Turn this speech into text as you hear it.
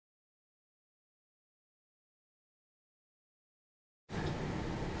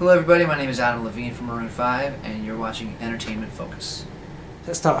Hello everybody, my name is Adam Levine from Maroon 5 and you're watching Entertainment Focus.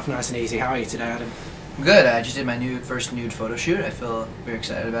 Let's start off nice and easy. How are you today, Adam? I'm good. I just did my first nude photo shoot. I feel very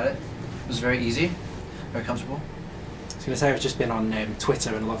excited about it. It was very easy, very comfortable. I was going to say, I've just been on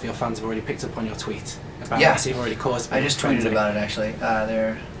Twitter and a lot of your fans have already picked up on your tweet about this. So you've already caused. I just tweeted about it actually.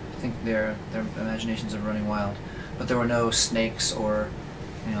 I think their imaginations are running wild, but there were no snakes or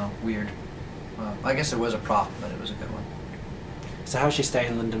weird. Well, I guess there was a prop, but it was a good one. So how's your stay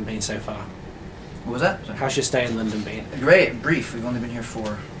in London been so far? What was that? Sorry. How's your stay in London been? Great, brief. We've only been here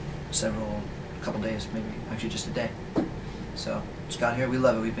for a couple days, maybe actually just a day. So just got here. We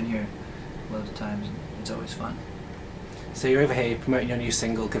love it. We've been here loads of times, and it's always fun. So you're over here promoting your new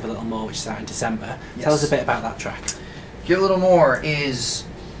single, Give a Little More, which is out in December. Yes. Tell us a bit about that track. Give a Little More is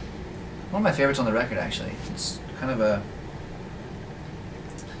one of my favorites on the record. Actually, it's kind of a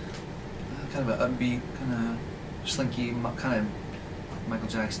upbeat, kind of slinky, kind of Michael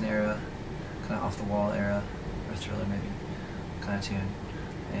Jackson era, kind of off the wall era, or Thriller maybe, kind of tune.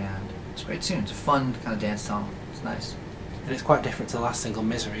 And it's a great tune. It's a fun kind of dance song. It's nice. And it's quite different to the last single,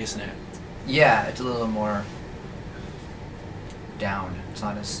 Misery, isn't it? Yeah, it's a little more down. It's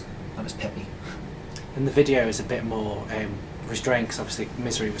not as peppy. And the video is a bit more restrained, because obviously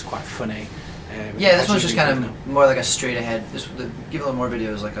Misery was quite funny. Yeah, this one's just kind of more like a straight ahead. The Give a Little More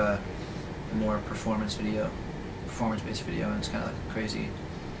video is like a more performance-based video, and it's kind of like a crazy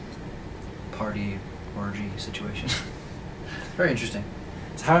party orgy situation. Very interesting.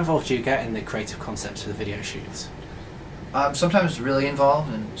 So how involved do you get in the creative concepts for the video shoots? Sometimes really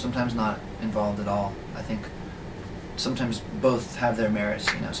involved, and sometimes not involved at all. I think sometimes both have their merits.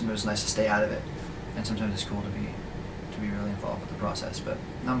 Sometimes it's nice to stay out of it, and sometimes it's cool to be really involved with the process. But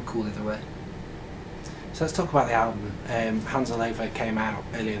I'm cool either way. So let's talk about the album. Hands All Over came out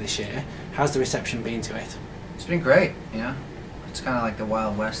earlier this year. How's the reception been to it? It's been great. It's kind of like the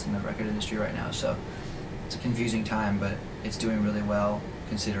Wild West in the record industry right now. So it's a confusing time, but it's doing really well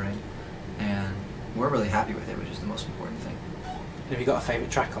considering, and we're really happy with it, which is the most important thing. Have you got a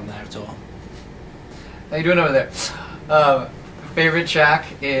favourite track on there at all? How you doing over there? Favorite track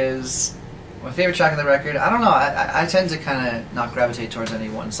is my favorite track on the record. I don't know. I tend to kind of not gravitate towards any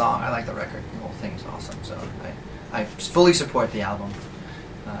one song. I like the record. The whole thing is awesome. So I fully support the album.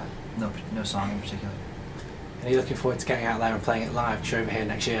 No song in particular. And are you looking forward to getting out there and playing it live? You're over here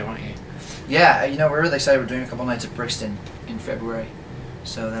next year, aren't you? Yeah, we're really excited. We're doing a couple nights at Brixton in February,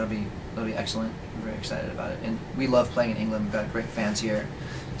 so that'll be excellent. We're very excited about it, and we love playing in England. We've got great fans here.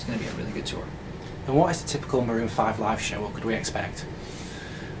 It's going to be a really good tour. And what is a typical Maroon 5 live show? What could we expect?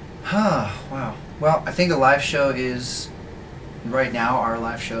 Wow. Well, I think the live show is, right now, our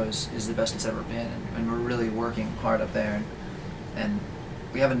live show is the best it's ever been, and we're really working hard up there, and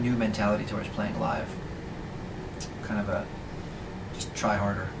we have a new mentality towards playing live. Kind of a just try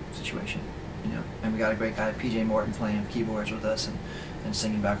harder situation, and we got a great guy, PJ Morton, playing keyboards with us and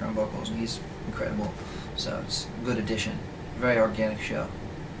singing background vocals, and he's incredible. So it's a good addition. Very organic show.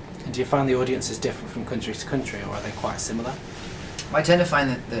 And do you find the audience is different from country to country, or are they quite similar? I tend to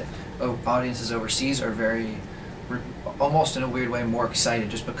find that audiences overseas are almost in a weird way more excited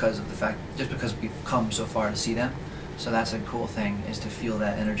just because we've come so far to see them. So that's a cool thing, is to feel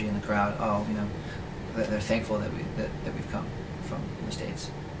that energy in the crowd. Oh, they're thankful that we've come from the States.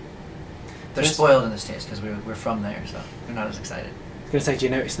 They're spoiled in the States because we're from there, so they're not as excited. I was going to say, do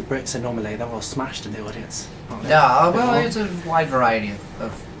you notice the Brits are normally, they're all smashed in the audience, aren't they? No, well, it's a wide variety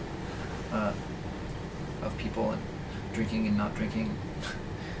of people, and drinking and not drinking.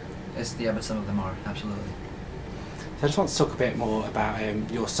 But some of them are, absolutely. So I just want to talk a bit more about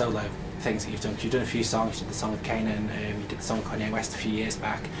your solo things that you've done. You've done a few songs. You did the song with Kanan, you did the song with Kanye West a few years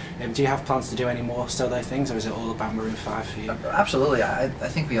back. Do you have plans to do any more solo things, or is it all about Maroon 5 for you? Absolutely. I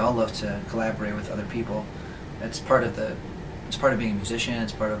think we all love to collaborate with other people. It's part of being a musician.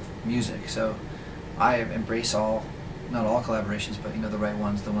 It's part of music. So I embrace not all collaborations, but the right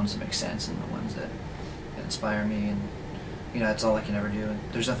ones, the ones that make sense, and the ones that inspire me, and that's all I can ever do. And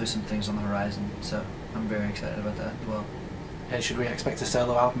there's definitely some things on the horizon, so I'm very excited about that as well. And should we expect a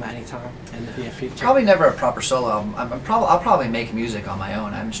solo album at any time in the near future? Probably never a proper solo album. I'll probably make music on my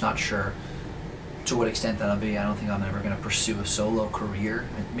own. I'm just not sure to what extent that'll be. I don't think I'm ever going to pursue a solo career.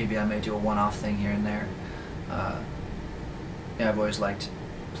 Maybe I may do a one-off thing here and there. I've always liked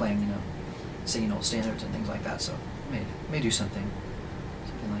playing, singing old standards and things like that. So may do something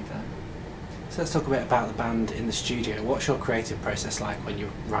like that. So let's talk a bit about the band in the studio. What's your creative process like when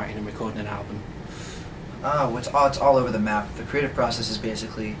you're writing and recording an album? It's all over the map. The creative process is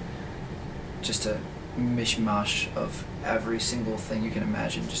basically just a mishmash of every single thing you can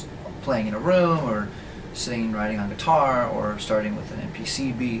imagine. Just playing in a room, or singing, writing on guitar, or starting with an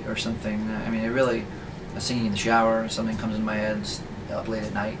MPC beat or something. I mean, it really, singing in the shower, something comes in my head up late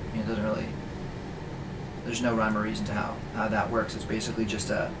at night. It doesn't really, there's no rhyme or reason to how that works. It's basically just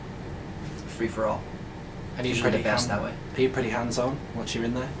a free-for-all. And you're Usually the best that way. Are you pretty hands-on once you're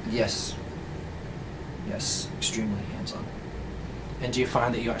in there? Yes. Yes, extremely hands-on. And do you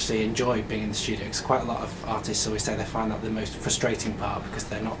find that you actually enjoy being in the studio? Because quite a lot of artists always say they find that the most frustrating part because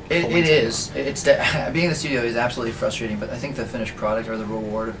they're not. It is. Being in the studio is absolutely frustrating, but I think the finished product or the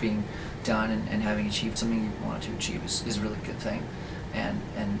reward of being done and having achieved something you wanted to achieve is a really good thing,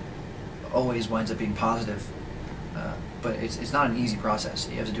 and always winds up being positive. But it's not an easy process.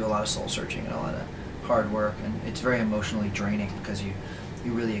 You have to do a lot of soul searching and a lot of hard work, and it's very emotionally draining because you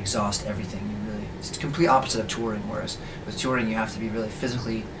really exhaust everything. It's the complete opposite of touring, whereas with touring you have to be really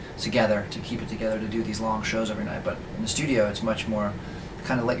physically together to keep it together to do these long shows every night. But in the studio it's much more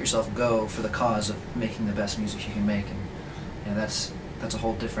kind of let yourself go for the cause of making the best music you can make, and that's a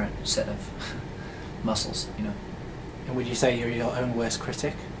whole different set of muscles, you know. And would you say you're your own worst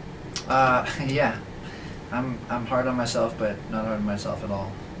critic? Yeah. I'm hard on myself, but not hard on myself at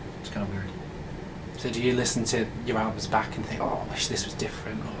all. It's kind of weird. So do you listen to your albums back and think, oh, I wish this was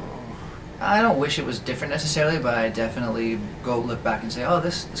different? Or... I don't wish it was different necessarily, but I definitely go look back and say, oh,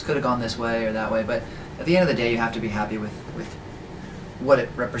 this could have gone this way or that way. But at the end of the day, you have to be happy with what it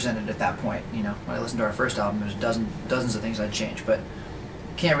represented at that point. You know, when I listened to our first album, there's dozens of things I'd change, but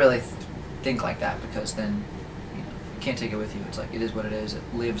you can't really think like that because then, you know, you can't take it with you. It's like it is what it is. It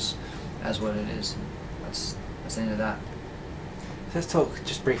lives as what it is. That's the end of that. Let's talk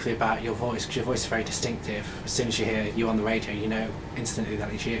just briefly about your voice, because your voice is very distinctive. As soon as you hear you on the radio, you know instantly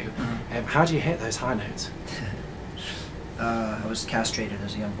that it's you. Mm-hmm. How do you hit those high notes? I was castrated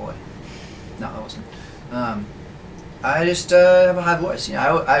as a young boy. No, I wasn't. I just have a high voice. You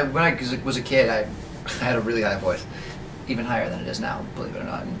know, when I was a kid, I had a really high voice, even higher than it is now, believe it or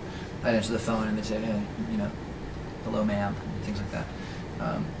not. And I'd answer the phone and they'd say, hey, you know, hello, ma'am, and things like that.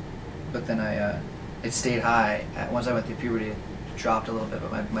 But then it stayed high. Once I went through puberty, it dropped a little bit,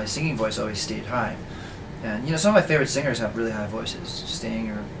 but my singing voice always stayed high. And you know, some of my favorite singers have really high voices. Sting,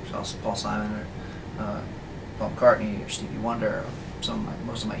 or Paul Simon, or Paul McCartney, or Stevie Wonder.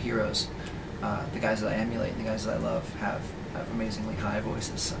 Most of my heroes, the guys that I emulate and the guys that I love, have amazingly high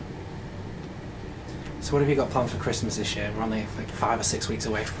voices. So what have you got planned for Christmas this year? We're only like 5 or 6 weeks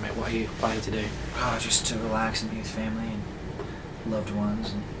away from it. What are you planning to do? Oh, just to relax and be with family and loved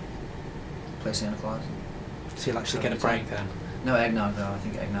ones and play Santa Claus. So you'll actually get a break then? No eggnog though. I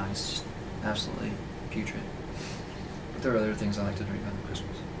think eggnog is just absolutely putrid. But there are other things I like to drink on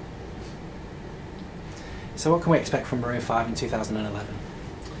Christmas. So what can we expect from Maroon 5 in 2011?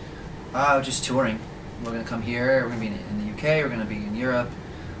 Just touring. We're going to come here, we're going to be in the UK, we're going to be in Europe,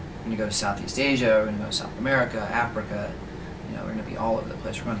 we're going to go to Southeast Asia, we're going to go to South America, Africa, you know, we're going to be all over the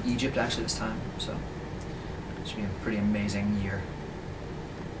place. We're going to Egypt actually this time, so it should be a pretty amazing year.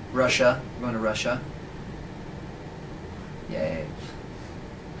 Russia, we're going to Russia. Yay.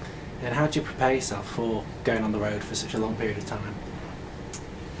 And how do you prepare yourself for going on the road for such a long period of time?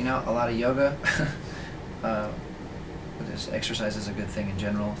 You know, a lot of yoga. But exercise is a good thing in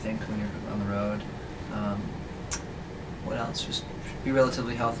general, I think, when you're on the road. What else? Just be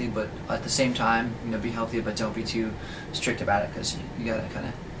relatively healthy, but at the same time, you know, be healthy, but don't be too strict about it, because you got to kind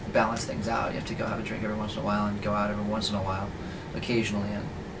of balance things out. You have to go have a drink every once in a while and go out every once in a while, occasionally, on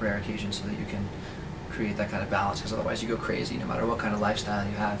rare occasions, so that you can create that kind of balance, because otherwise you go crazy no matter what kind of lifestyle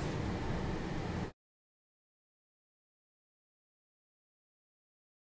you have.